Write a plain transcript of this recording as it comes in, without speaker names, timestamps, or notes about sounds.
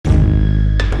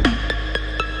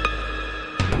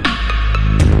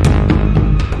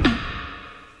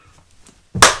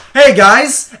Hey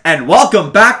guys, and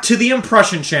welcome back to the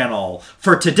Impression Channel.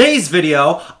 For today's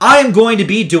video, I am going to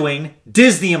be doing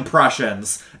Disney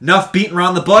impressions. Enough beating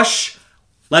around the bush,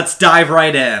 let's dive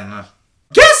right in.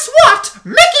 Guess what?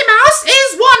 Mickey Mouse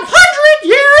is 100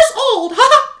 years old!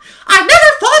 I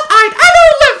never thought I'd ever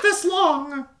live this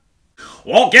long!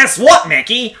 Well, guess what,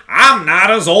 Mickey? I'm not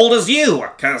as old as you,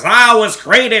 because I was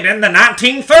created in the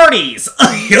 1930s.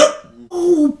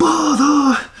 Oh,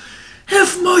 bother.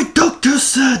 If my doctor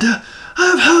said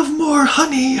I have more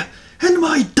honey in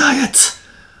my diet,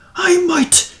 I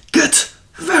might get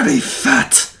very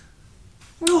fat.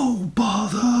 Oh,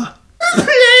 bother.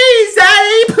 Please,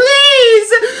 Eddie, please!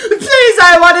 Please,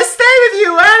 I want to stay with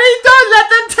you, Eddie! Don't let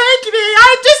them take me!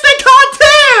 I'm just a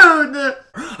cartoon!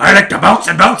 I like to bounce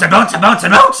and bounce and bounce and bounce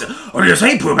and bounce. What do you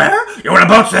say, Pooh Bear? You want to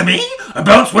bounce with me? A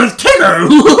bounce with Tigger!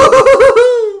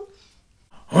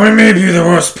 I may be the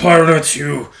worst pirate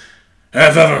you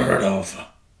have ever heard of,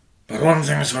 but one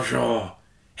thing's for sure,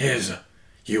 is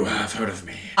you have heard of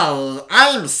me. Oh,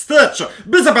 I'm Stitch!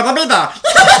 Bida bida bida!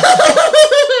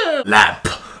 Lamp,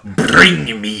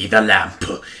 bring me the lamp.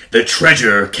 The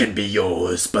treasure can be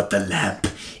yours, but the lamp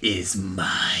is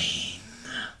mine.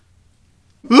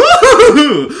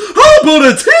 How about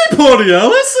a tea party,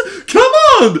 Alice? Come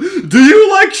on! Do you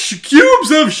like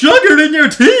cubes of sugar in your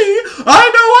tea? I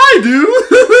know I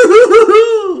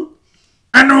do!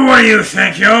 And what do you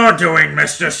think you're doing,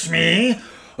 Mr. Smee?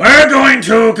 We're going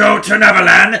to go to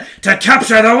Neverland to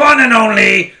capture the one and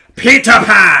only Peter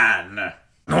Pan.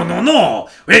 No.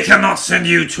 We cannot send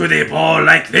you to the ball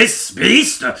like this,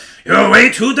 beast. You're way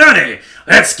too dirty.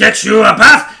 Let's get you a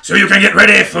bath so you can get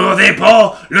ready for the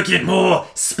ball looking more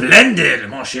splendid,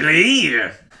 mon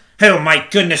chéri. Oh my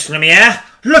goodness, Lumiere.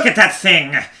 Look at that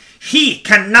thing. He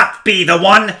cannot be the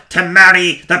one to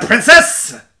marry the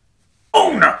princess.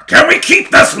 Owner, can we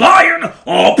keep this lion?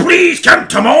 Oh, please, Captain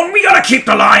Timon, we gotta keep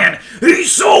the lion.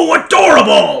 He's so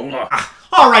adorable.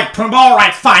 All right, Pumbaa, all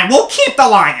right, fine. We'll keep the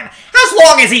lion, as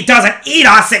long as he doesn't eat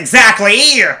us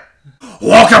exactly.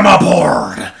 Welcome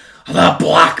aboard the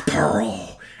Black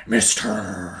Pearl,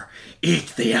 Mr.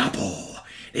 Eat the apple.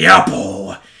 The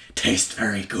apple tastes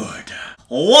very good.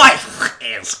 Life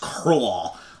is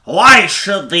cruel. Why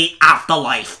should the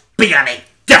afterlife be any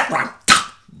different?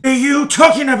 Are you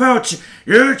talking about?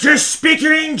 You're just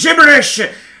speaking gibberish.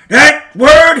 That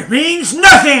word means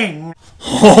nothing.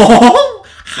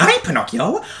 Hi,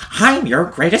 Pinocchio. I'm your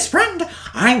greatest friend.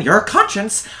 I'm your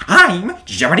conscience. I'm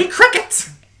Jiminy Cricket.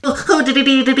 Oh,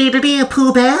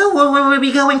 Pooh Bear, where are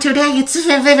we going today? It's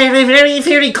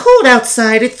very cold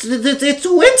outside. It's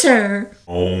winter.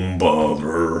 Oh,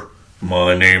 bother.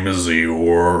 My name is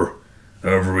Eeyore.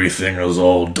 Everything is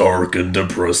all dark and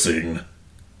depressing.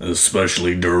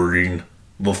 Especially during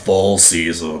the fall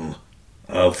season.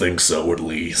 I think so, at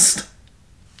least.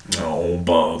 Oh,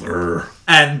 bother.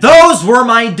 And those were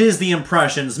my Disney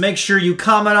impressions. Make sure you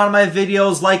comment on my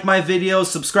videos, like my videos,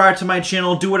 subscribe to my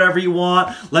channel, do whatever you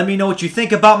want. Let me know what you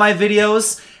think about my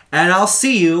videos, and I'll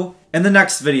see you in the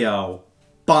next video.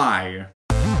 Bye.